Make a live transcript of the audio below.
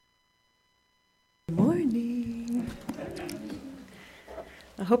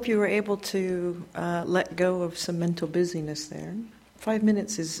hope you were able to let go of some mental busyness there. 5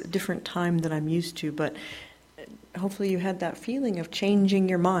 minutes is a different time than I'm used to, but hopefully you had that feeling of changing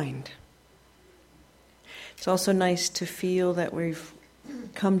your mind. It's also nice to feel that we've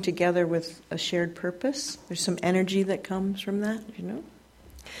come together with a shared purpose. There's some energy that comes from that, you know.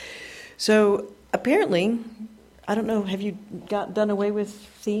 So apparently, I don't know, have you done away with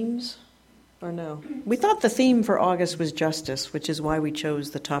themes or no? We thought the theme for August was justice, which is why we chose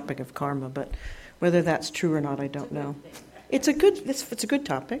the topic of karma, but whether that's true or not, I don't know. It's a good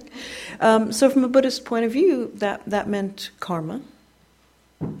topic. So from a Buddhist point of view, that meant karma.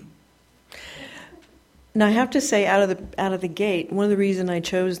 Now I have to say, out of the gate, one of the reasons I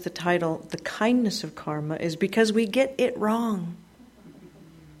chose the title, "The Kindness of Karma," is because we get it wrong.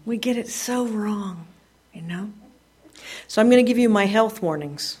 We get it so wrong, you know? So I'm going to give you my health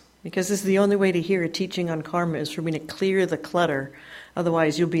warnings, because this is the only way to hear a teaching on karma is for me to clear the clutter.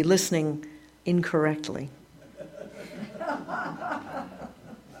 Otherwise, you'll be listening incorrectly.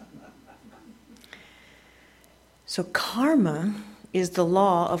 So karma is the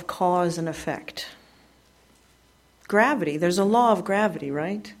law of cause and effect. Gravity, there's a law of gravity,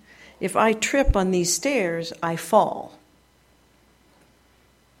 right? If I trip on these stairs, I fall.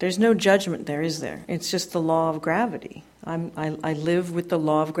 There's no judgment there, is there? It's just the law of gravity. I live with the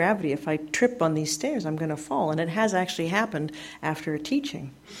law of gravity. If I trip on these stairs, I'm going to fall. And it has actually happened after a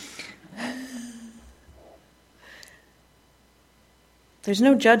teaching. There's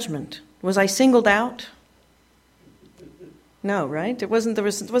no judgment. Was I singled out? No, right? It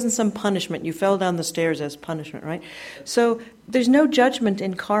wasn't some punishment. You fell down the stairs as punishment, right? So there's no judgment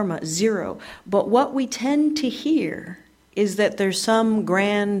in karma, zero. But what we tend to hear is that there's some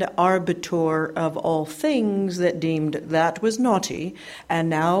grand arbiter of all things that deemed that was naughty, and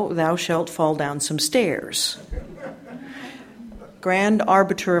now thou shalt fall down some stairs. Grand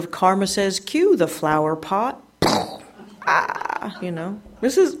arbiter of karma says, cue the flower pot. You know.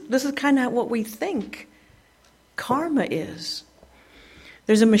 This is kind of what we think karma is.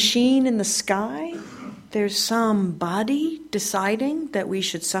 There's a machine in the sky. There's somebody deciding that we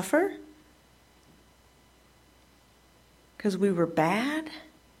should suffer because we were bad.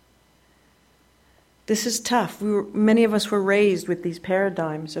 This is tough. Many of us were raised with these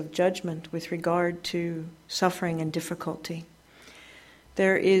paradigms of judgment with regard to suffering and difficulty.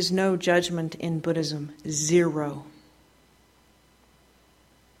 There is no judgment in Buddhism. Zero.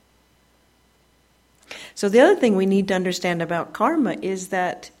 So the other thing we need to understand about karma is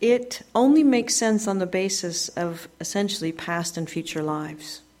that it only makes sense on the basis of essentially past and future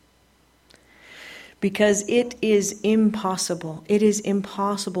lives. Because it is impossible. It is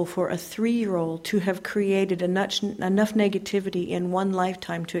impossible for a 3-year-old to have created enough negativity in one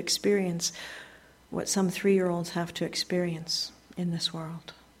lifetime to experience what some 3-year-olds have to experience in this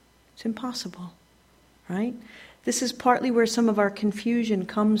world. It's impossible, right? This is partly where some of our confusion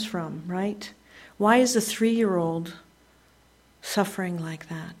comes from, right? Why is a 3-year-old suffering like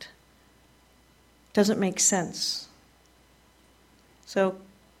that? Doesn't make sense. So,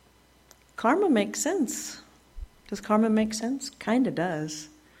 karma makes sense. Does karma make sense? Kind of does.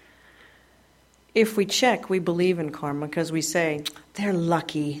 If we check, we believe in karma because we say, they're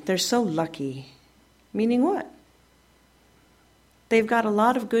lucky, they're so lucky. Meaning what? They've got a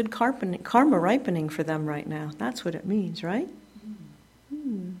lot of good karma ripening for them right now. That's what it means, right?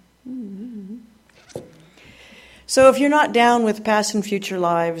 So if you're not down with past and future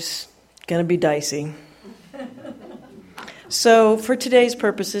lives, it's going to be dicey. So for today's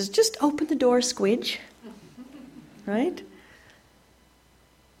purposes, just open the door, squidge. Right?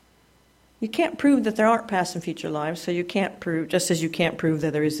 You can't prove that there aren't past and future lives, so you can't prove, just as you can't prove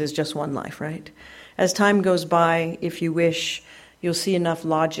that there is just one life, right? As time goes by, if you wish, you'll see enough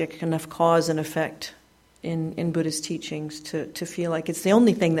logic, enough cause and effect in Buddhist teachings to feel like it's the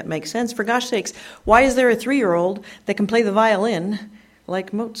only thing that makes sense. For gosh sakes, why is there a 3-year-old that can play the violin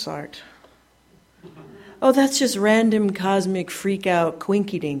like Mozart? Oh, that's just random cosmic freak out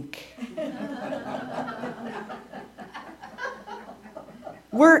quinky-dink.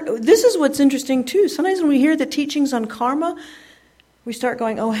 This is what's interesting too. Sometimes when we hear the teachings on karma, we start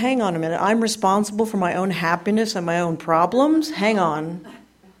going, oh, hang on a minute. I'm responsible for my own happiness and my own problems? Hang on.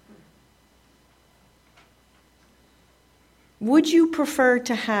 Would you prefer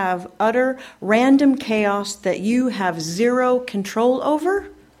to have utter random chaos that you have zero control over?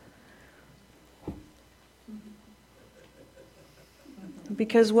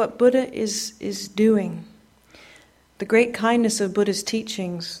 Because what Buddha is doing, the great kindness of Buddha's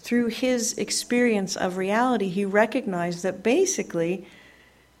teachings, through his experience of reality, he recognized that basically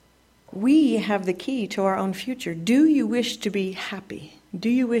we have the key to our own future. Do you wish to be happy? Do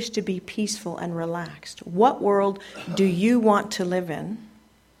you wish to be peaceful and relaxed? What world do you want to live in?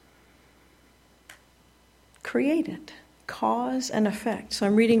 Create it. Cause and effect. So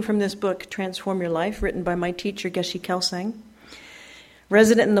I'm reading from this book, Transform Your Life, written by my teacher, Geshe Kelsang.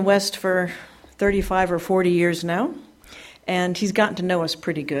 Resident in the West for 35 or 40 years now, and he's gotten to know us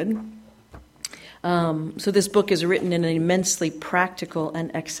pretty good. So this book is written in an immensely practical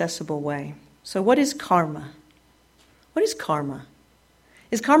and accessible way. So what is karma? What is karma?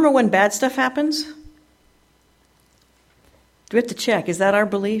 Is karma when bad stuff happens? Do we have to check? Is that our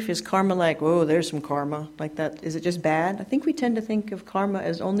belief? Is karma like, whoa, there's some karma, like that? Is it just bad? I think we tend to think of karma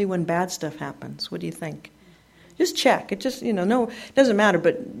as only when bad stuff happens. What do you think? Just check. It just, no, it doesn't matter,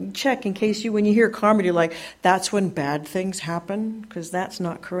 but check in case when you hear karma, you're like, that's when bad things happen, because that's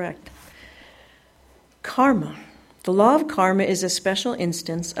not correct. Karma. The law of karma is a special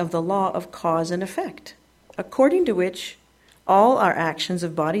instance of the law of cause and effect, according to which all our actions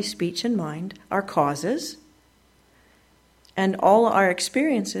of body, speech, and mind are causes, and all our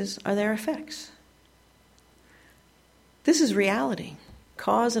experiences are their effects. This is reality,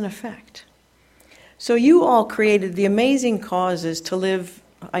 cause and effect. So you all created the amazing causes to live,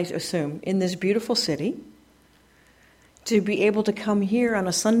 I assume, in this beautiful city, to be able to come here on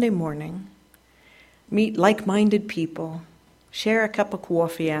a Sunday morning, meet like-minded people, share a cup of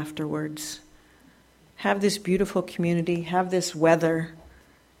coffee afterwards, have this beautiful community, have this weather.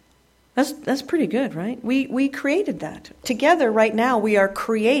 That's pretty good, right? We created that. Together right now we are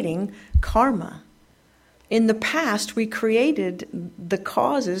creating karma. In the past we created the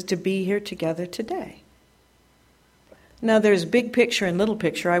causes to be here together today. Now there's big picture and little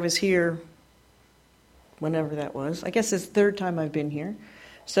picture. I was here whenever that was. I guess it's the third time I've been here.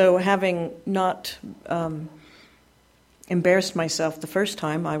 So having not embarrassed myself the first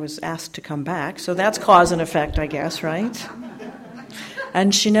time, I was asked to come back. So that's cause and effect, I guess, right?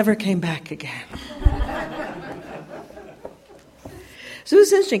 And she never came back again. So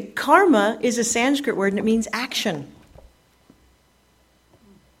it's interesting. Karma is a Sanskrit word and it means action.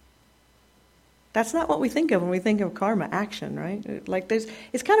 That's not what we think of when we think of karma, action, right?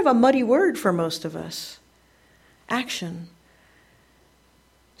 It's kind of a muddy word for most of us. Action.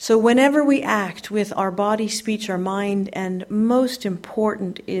 So whenever we act with our body, speech, our mind, and most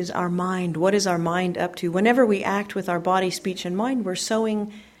important is our mind, what is our mind up to? Whenever we act with our body, speech, and mind, we're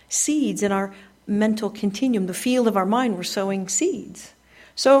sowing seeds in our mental continuum, the field of our mind, we're sowing seeds.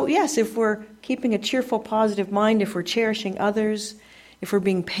 So yes, if we're keeping a cheerful, positive mind, if we're cherishing others, if we're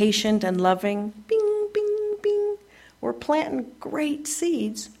being patient and loving, bing, bing, bing, we're planting great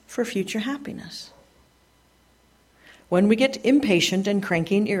seeds for future happiness. When we get impatient and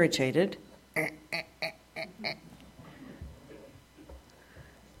cranky and irritated,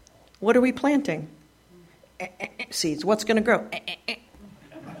 what are we planting? Seeds. What's going to grow?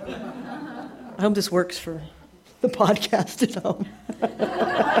 I hope this works for the podcast at home.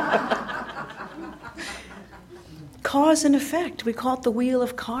 Cause and effect. We call it the wheel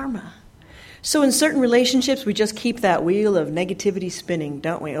of karma. So in certain relationships, we just keep that wheel of negativity spinning,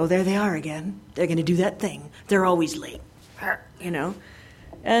 don't we? Oh, there they are again. They're going to do that thing. They're always late,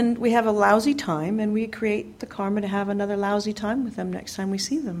 And we have a lousy time, and we create the karma to have another lousy time with them next time we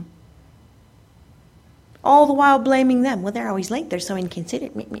see them. All the while blaming them. Well, they're always late. They're so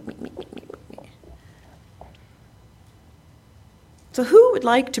inconsiderate. So who would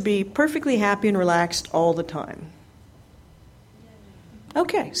like to be perfectly happy and relaxed all the time?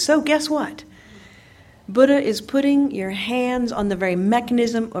 Okay, so guess what? Buddha is putting your hands on the very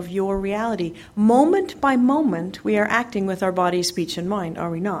mechanism of your reality. Moment by moment, we are acting with our body, speech, and mind, are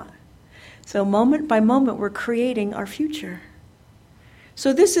we not? So moment by moment, we're creating our future.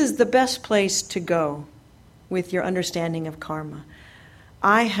 So this is the best place to go with your understanding of karma.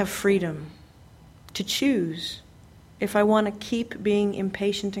 I have freedom to choose if I want to keep being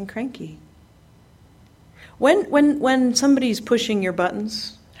impatient and cranky. When somebody's pushing your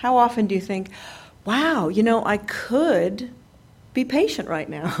buttons, how often do you think, wow, I could be patient right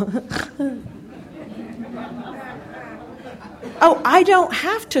now. Oh, I don't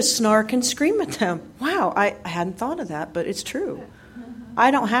have to snark and scream at them. Wow, I hadn't thought of that, but it's true.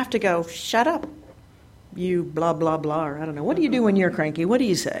 I don't have to go, shut up, you blah, blah, blah, or I don't know. What do you do when you're cranky? What do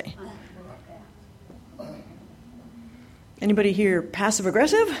you say? Anybody here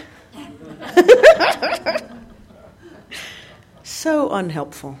passive-aggressive? So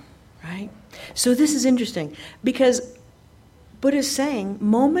unhelpful, right? So this is interesting because Buddha is saying,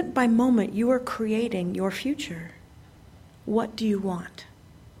 moment by moment, you are creating your future. What do you want?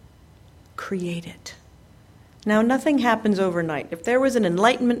 Create it. Now, nothing happens overnight. If there was an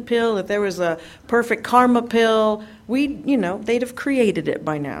enlightenment pill, if there was a perfect karma pill, they'd have created it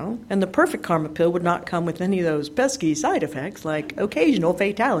by now. And the perfect karma pill would not come with any of those pesky side effects like occasional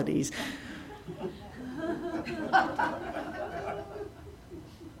fatalities.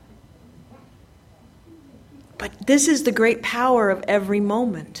 But this is the great power of every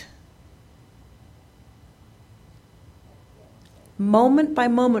moment. Moment by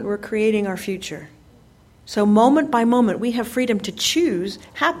moment, we're creating our future. So moment by moment, we have freedom to choose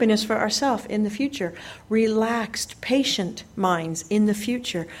happiness for ourselves in the future. Relaxed, patient minds in the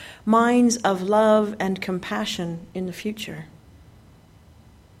future. Minds of love and compassion in the future.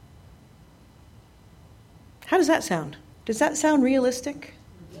 How does that sound? Does that sound realistic?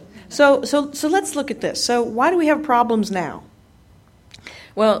 So let's look at this. So why do we have problems now?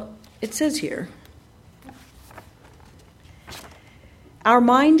 Well, it says here, our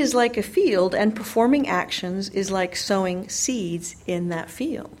mind is like a field, and performing actions is like sowing seeds in that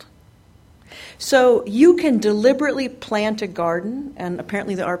field. So you can deliberately plant a garden, and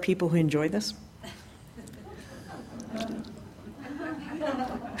apparently there are people who enjoy this.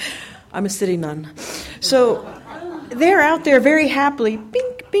 I'm a city nun. So they're out there very happily,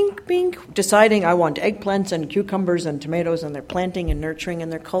 bink, bink, bink, deciding I want eggplants and cucumbers and tomatoes, and they're planting and nurturing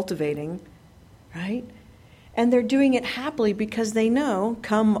and they're cultivating, right? And they're doing it happily because they know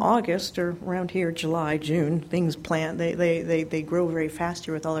come August, or around here, July, June, things plant, they grow very fast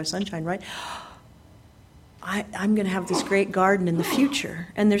here with all our sunshine, right? I'm going to have this great garden in the future.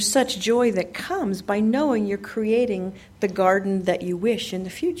 And there's such joy that comes by knowing you're creating the garden that you wish in the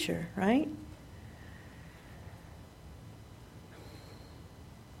future, right?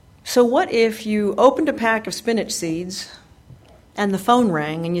 So what if you opened a pack of spinach seeds and the phone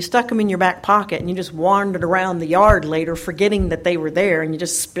rang and you stuck them in your back pocket and you just wandered around the yard later forgetting that they were there and you're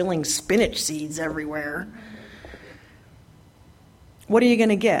just spilling spinach seeds everywhere? What are you going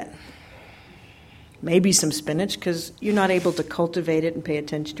to get? Maybe some spinach because you're not able to cultivate it and pay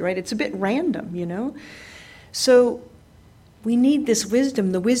attention to it, right? It's a bit random, So we need this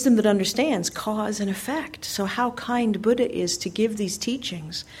wisdom, the wisdom that understands cause and effect. So how kind Buddha is to give these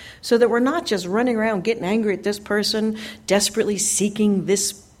teachings so that we're not just running around getting angry at this person, desperately seeking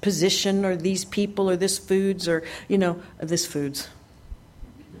this position or these people or this foods or, this foods.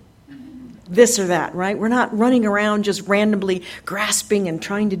 This or that, right? We're not running around just randomly grasping and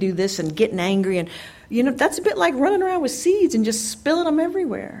trying to do this and getting angry. And, that's a bit like running around with seeds and just spilling them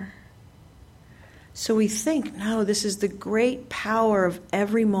everywhere. So we think, no, this is the great power of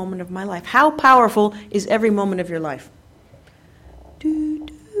every moment of my life. How powerful is every moment of your life? Do,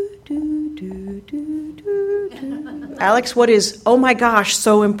 do, do, do, do, do, do. Alex, what is, oh my gosh,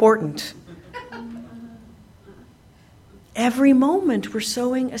 so important? Every moment we're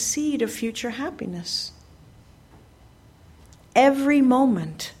sowing a seed of future happiness. Every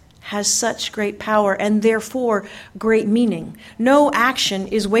moment has such great power and therefore great meaning. No action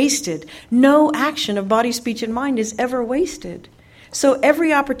is wasted. No action of body, speech, and mind is ever wasted. So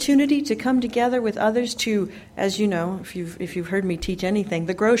every opportunity to come together with others to, as you know, if you've heard me teach anything,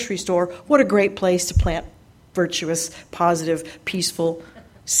 the grocery store, what a great place to plant virtuous, positive, peaceful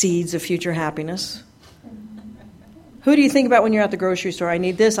seeds of future happiness. Who do you think about when you're at the grocery store? I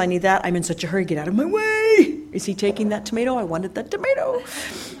need this, I need that. I'm in such a hurry. Get out of my way. Is he taking that tomato? I wanted that tomato.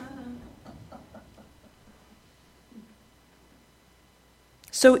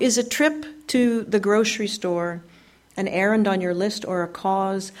 So is a trip to the grocery store an errand on your list or a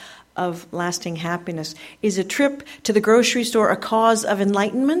cause of lasting happiness? Is a trip to the grocery store a cause of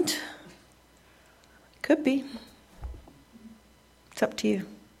enlightenment? Could be. It's up to you.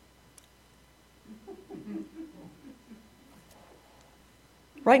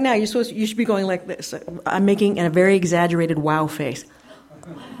 Right now, you should be going like this. I'm making a very exaggerated wow face.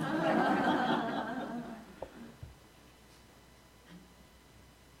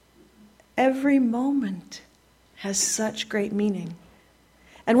 Every moment has such great meaning.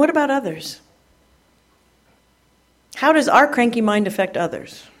 And what about others? How does our cranky mind affect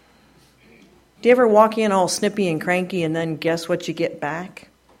others? Do you ever walk in all snippy and cranky and then guess what you get back?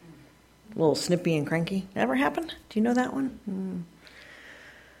 A little snippy and cranky. Ever happen? Do you know that one?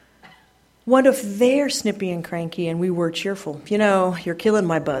 What if they're snippy and cranky and we were cheerful? You're killing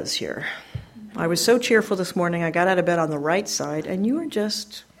my buzz here. I was so cheerful this morning, I got out of bed on the right side, and you were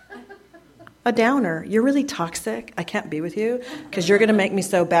just a downer. You're really toxic. I can't be with you because you're going to make me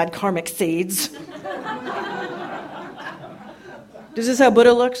sow bad karmic seeds. Is this how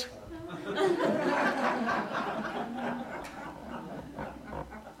Buddha looks?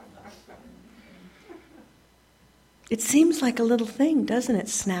 It seems like a little thing, doesn't it?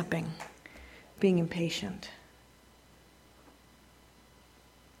 Snapping, being impatient.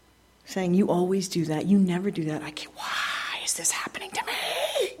 saying, you always do that, you never do that. Why is this happening to me?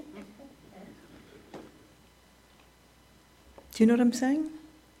 Do you know what I'm saying?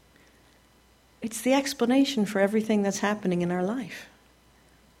 It's the explanation for everything that's happening in our life.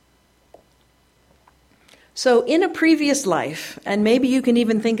 So in a previous life, and maybe you can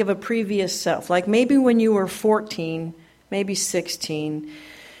even think of a previous self, like maybe when you were 14, maybe 16,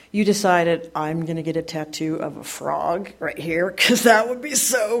 you decided, I'm going to get a tattoo of a frog right here, because that would be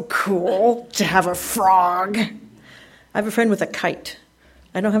so cool to have a frog. I have a friend with a kite.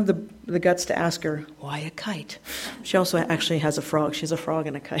 I don't have the guts to ask her, why a kite? She also actually has a frog. She has a frog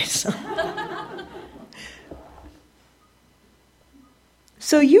and a kite.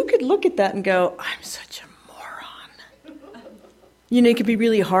 So you could look at that and go, I'm such a moron. You know, you could be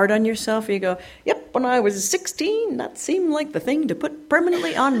really hard on yourself. You go, yep, when I was 16, that seemed like the thing to put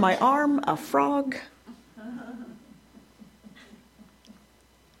permanently on my arm, a frog.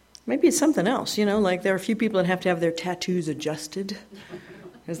 Maybe it's something else, you know, like there are a few people that have to have their tattoos adjusted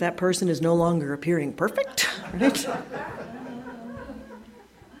because that person is no longer appearing perfect, right?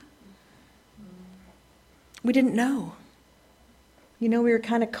 We didn't know. You know, we were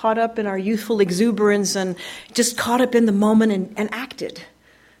kind of caught up in our youthful exuberance and just caught up in the moment and acted,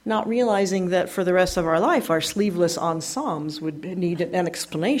 not realizing that for the rest of our life, our sleeveless ensembles would need an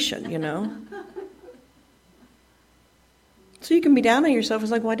explanation, you know. So you can be down on yourself.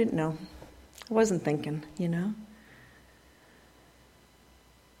 It's like, well, I didn't know. I wasn't thinking, you know.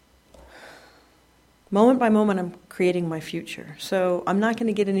 Moment by moment, I'm creating my future. So I'm not going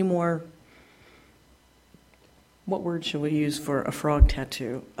to get any more, what word should we use for a frog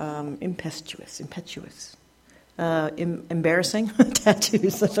tattoo? Impetuous. Embarrassing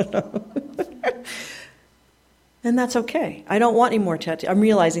tattoos, I don't know. And that's okay. I don't want any more tattoos. I'm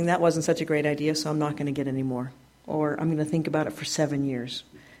realizing that wasn't such a great idea, so I'm not going to get any more. Or I'm going to think about it for 7 years.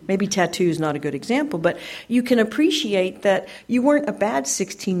 Maybe tattoo is not a good example, but you can appreciate that you weren't a bad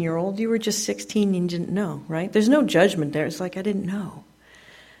 16-year-old. You were just 16 and you didn't know, right? There's no judgment there. It's like, I didn't know.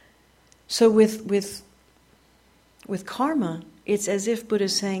 So with karma, it's as if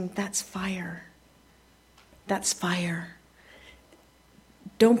Buddha's saying, that's fire. That's fire.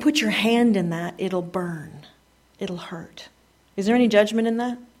 Don't put your hand in that. It'll burn. It'll hurt. Is there any judgment in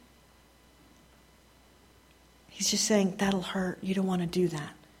that? He's just saying, that'll hurt. You don't want to do that.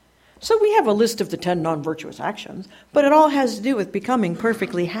 So we have a list of the 10 non-virtuous actions, but it all has to do with becoming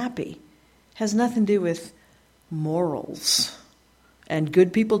perfectly happy. It has nothing to do with morals. And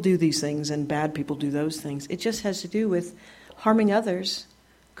good people do these things and bad people do those things. It just has to do with harming others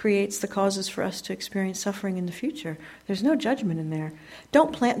creates the causes for us to experience suffering in the future. There's no judgment in there.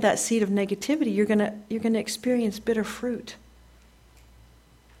 Don't plant that seed of negativity. You're gonna experience bitter fruit.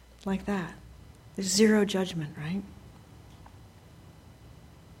 Like that. There's zero judgment, right?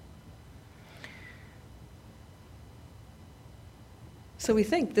 So we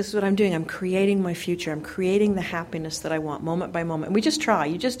think, this is what I'm doing. I'm creating my future. I'm creating the happiness that I want, moment by moment. And we just try.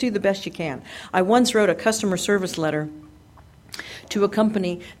 You just do the best you can. I once wrote a customer service letter to a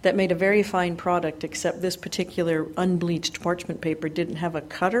company that made a very fine product, except this particular unbleached parchment paper didn't have a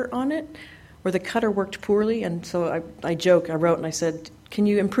cutter on it, or the cutter worked poorly. And so I wrote and I said, can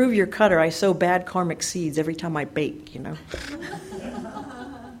you improve your cutter? I sow bad karmic seeds every time I bake, you know.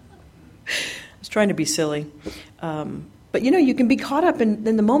 I was trying to be silly. But, you know, you can be caught up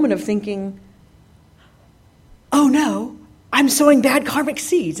in the moment of thinking, oh, no, I'm sowing bad karmic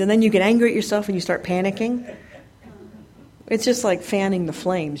seeds. And then you get angry at yourself and you start panicking. It's just like fanning the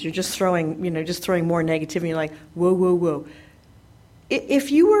flames. You're just throwing more negativity. You're like, whoa, whoa, whoa.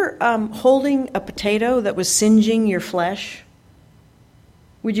 If you were holding a potato that was singeing your flesh,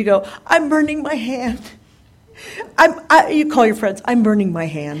 would you go, I'm burning my hand? You call your friends, I'm burning my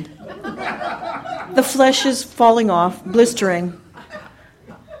hand. The flesh is falling off, blistering.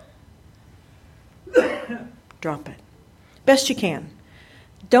 Drop it. Best you can.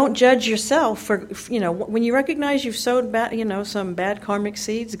 Don't judge yourself for, when you recognize you've sowed some bad karmic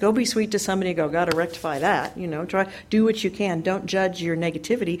seeds, go be sweet to somebody and go, gotta rectify that. Do what you can. Don't judge your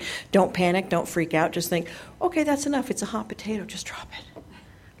negativity. Don't panic. Don't freak out. Just think, okay, that's enough. It's a hot potato. Just drop it.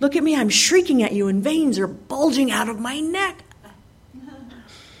 Look at me. I'm shrieking at you and veins are bulging out of my neck.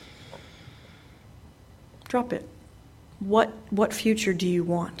 Drop it. What future do you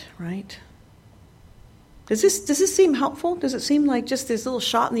want, right? Does this seem helpful? Does it seem like just this little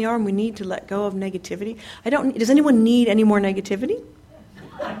shot in the arm we need to let go of negativity? Does anyone need any more negativity?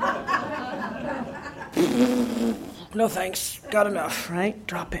 No thanks. Got enough, right?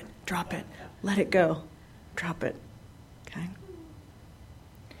 Drop it. Drop it. Let it go. Drop it. Okay?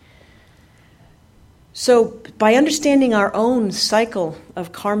 So by understanding our own cycle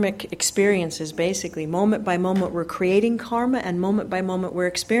of karmic experiences, basically, moment by moment we're creating karma, and moment by moment we're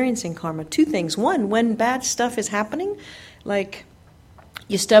experiencing karma. Two things. One, when bad stuff is happening, like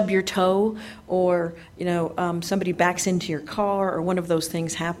you stub your toe, or somebody backs into your car, or one of those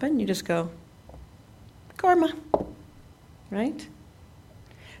things happen, you just go, karma, right?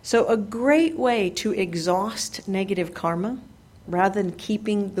 So a great way to exhaust negative karma, rather than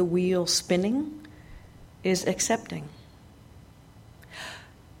keeping the wheel spinning, is accepting.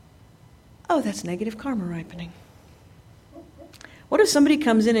 Oh, that's negative karma ripening. What if somebody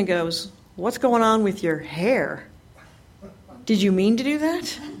comes in and goes, what's going on with your hair? Did you mean to do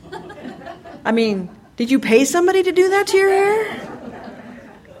that? I mean, did you pay somebody to do that to your hair?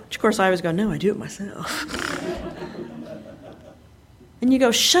 Which, of course, I always go, no, I do it myself. And you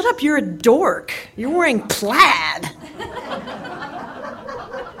go, shut up, you're a dork. You're wearing plaid.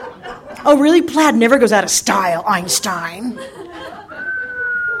 Oh, really? Plaid never goes out of style, Einstein.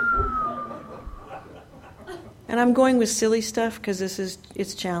 And I'm going with silly stuff because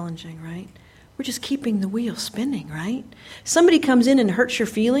it's challenging, right? We're just keeping the wheel spinning, right? Somebody comes in and hurts your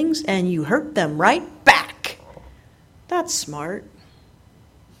feelings, and you hurt them right back. That's smart.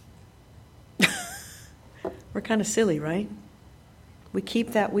 We're kind of silly, right? We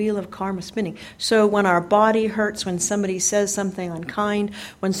keep that wheel of karma spinning. So when our body hurts, when somebody says something unkind,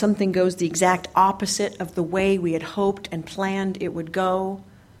 when something goes the exact opposite of the way we had hoped and planned it would go,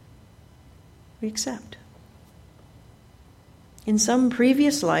 we accept. In some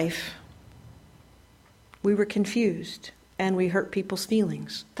previous life, we were confused and we hurt people's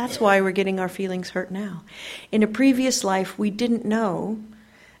feelings. That's why we're getting our feelings hurt now. In a previous life, we didn't know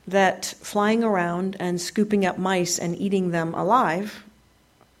that flying around and scooping up mice and eating them alive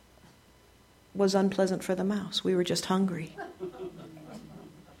was unpleasant for the mouse. We were just hungry.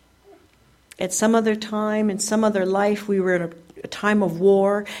 At some other time, in some other life, we were in a time of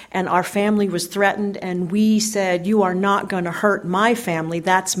war and our family was threatened, and we said, you are not going to hurt my family,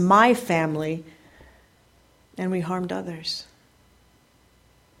 that's my family. And we harmed others.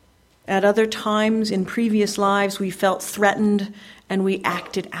 At other times in previous lives, we felt threatened and we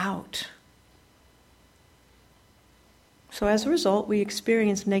acted out. So as a result, we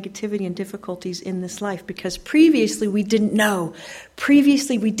experienced negativity and difficulties in this life because previously we didn't know.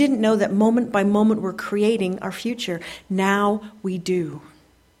 Previously we didn't know that moment by moment we're creating our future. Now we do.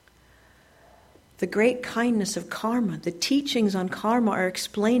 The great kindness of karma, the teachings on karma are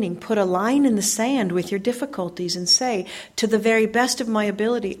explaining, put a line in the sand with your difficulties and say, to the very best of my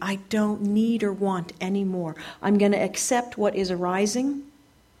ability, I don't need or want any more. I'm going to accept what is arising.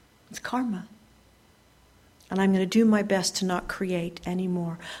 It's karma. And I'm going to do my best to not create any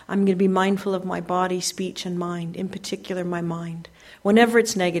more. I'm going to be mindful of my body, speech, and mind, in particular my mind. Whenever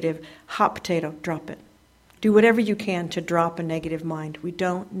it's negative, hot potato, drop it. Do whatever you can to drop a negative mind. We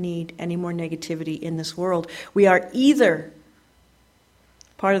don't need any more negativity in this world. We are either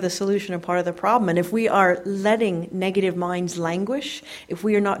part of the solution or part of the problem. And if we are letting negative minds languish, if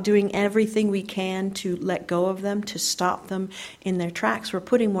we are not doing everything we can to let go of them, to stop them in their tracks, we're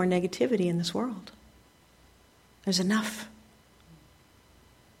putting more negativity in this world. There's enough.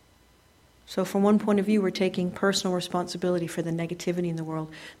 So from one point of view, we're taking personal responsibility for the negativity in the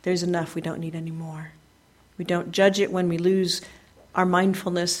world. There's enough. We don't need any more. We don't judge it when we lose our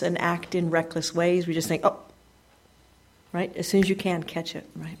mindfulness and act in reckless ways. We just think, oh, right? As soon as you can, catch it,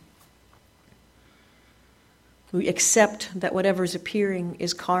 right? We accept that whatever is appearing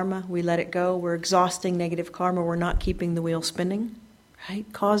is karma. We let it go. We're exhausting negative karma. We're not keeping the wheel spinning, right?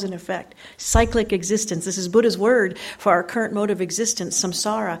 Cause and effect. Cyclic existence. This is Buddha's word for our current mode of existence,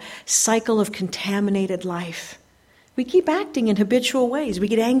 samsara, cycle of contaminated life. We keep acting in habitual ways. We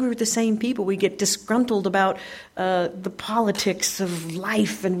get angry with the same people. We get disgruntled about the politics of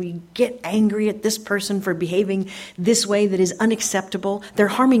life, and we get angry at this person for behaving this way that is unacceptable. They're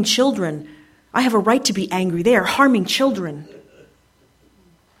harming children. I have a right to be angry. They are harming children.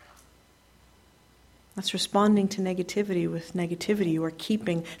 That's responding to negativity with negativity. You are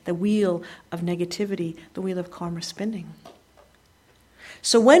keeping the wheel of negativity, the wheel of karma spinning.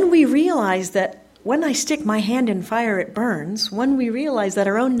 So when we realize that when I stick my hand in fire, it burns, when we realize that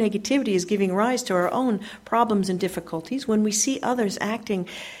our own negativity is giving rise to our own problems and difficulties, when we see others acting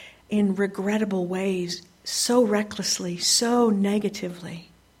in regrettable ways, so recklessly, so negatively,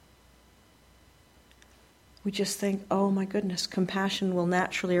 we just think, oh my goodness, compassion will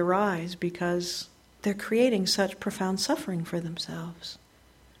naturally arise because they're creating such profound suffering for themselves.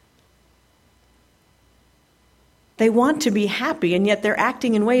 They want to be happy, and yet they're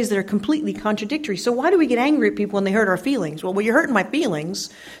acting in ways that are completely contradictory. So why do we get angry at people when they hurt our feelings? Well, you're hurting my feelings,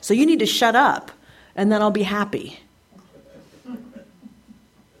 so you need to shut up. and then I'll be happy.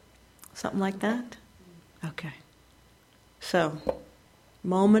 Something like that? Okay. So,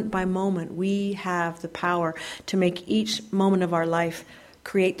 moment by moment, we have the power to make each moment of our life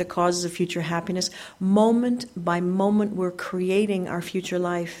create the causes of future happiness. Moment by moment, we're creating our future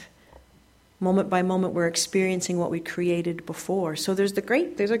life. Moment by moment, we're experiencing what we created before. So there's a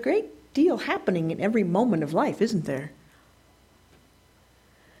great deal happening in every moment of life, isn't there?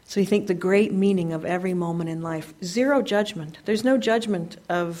 So you think the great meaning of every moment in life, zero judgment. There's no judgment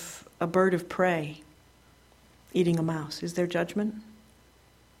of a bird of prey eating a mouse. Is there judgment?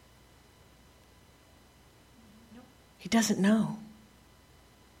 He doesn't know.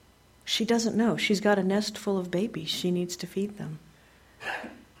 She doesn't know. She's got a nest full of babies. She needs to feed them.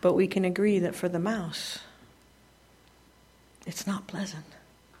 But we can agree that for the mouse, it's not pleasant,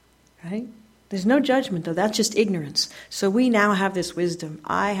 right? There's no judgment, though. That's just ignorance. So we now have this wisdom.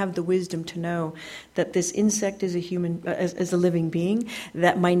 I have the wisdom to know that this insect is a living being,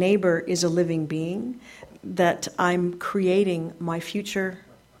 that my neighbor is a living being, that I'm creating my future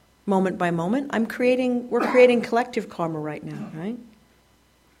moment by moment. We're creating collective karma right now, right?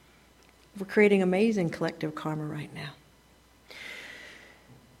 We're creating amazing collective karma right now.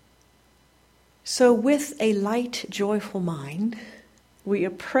 So with a light, joyful mind, we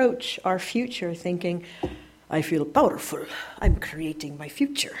approach our future thinking, I feel powerful. I'm creating my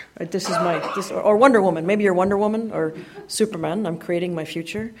future. Or Wonder Woman. Maybe you're Wonder Woman or Superman. I'm creating my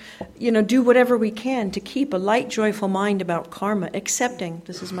future. Do whatever we can to keep a light, joyful mind about karma, accepting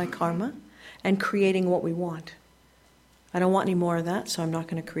this is my karma, and creating what we want. I don't want any more of that, so I'm not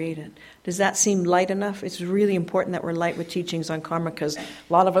going to create it. Does that seem light enough? It's really important that we're light with teachings on karma, because a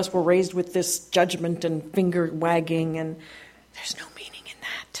lot of us were raised with this judgment and finger wagging, and there's no meaning in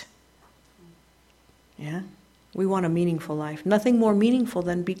that. Yeah? We want a meaningful life. Nothing more meaningful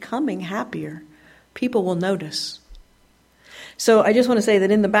than becoming happier. People will notice. So I just want to say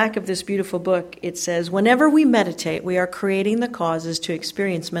that in the back of this beautiful book, it says, whenever we meditate, we are creating the causes to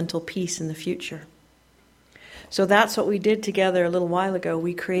experience mental peace in the future. So that's what we did together a little while ago.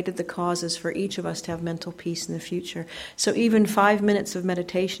 We created the causes for each of us to have mental peace in the future. So even 5 minutes of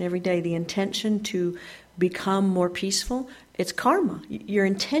meditation every day, the intention to become more peaceful, it's karma. Your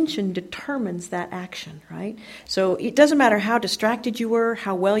intention determines that action, right? So it doesn't matter how distracted you were,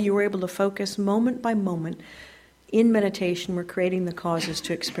 how well you were able to focus, moment by moment. In meditation, we're creating the causes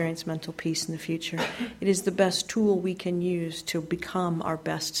to experience mental peace in the future. It is the best tool we can use to become our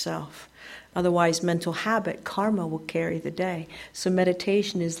best self. Otherwise, mental habit, karma, will carry the day. So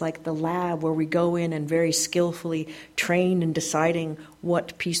meditation is like the lab where we go in and very skillfully train in deciding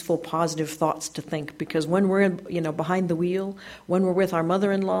what peaceful, positive thoughts to think. Because when we're behind the wheel, when we're with our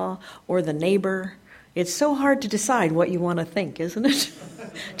mother-in-law or the neighbor, it's so hard to decide what you want to think, isn't it?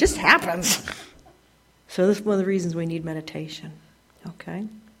 Just happens. So this is one of the reasons we need meditation. Okay?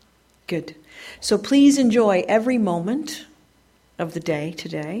 Good. So please enjoy every moment of the day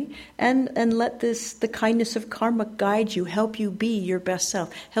today, and let the kindness of karma guide you, help you be your best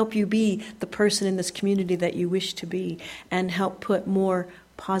self, help you be the person in this community that you wish to be, and help put more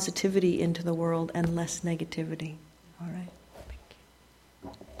positivity into the world and less negativity. All right.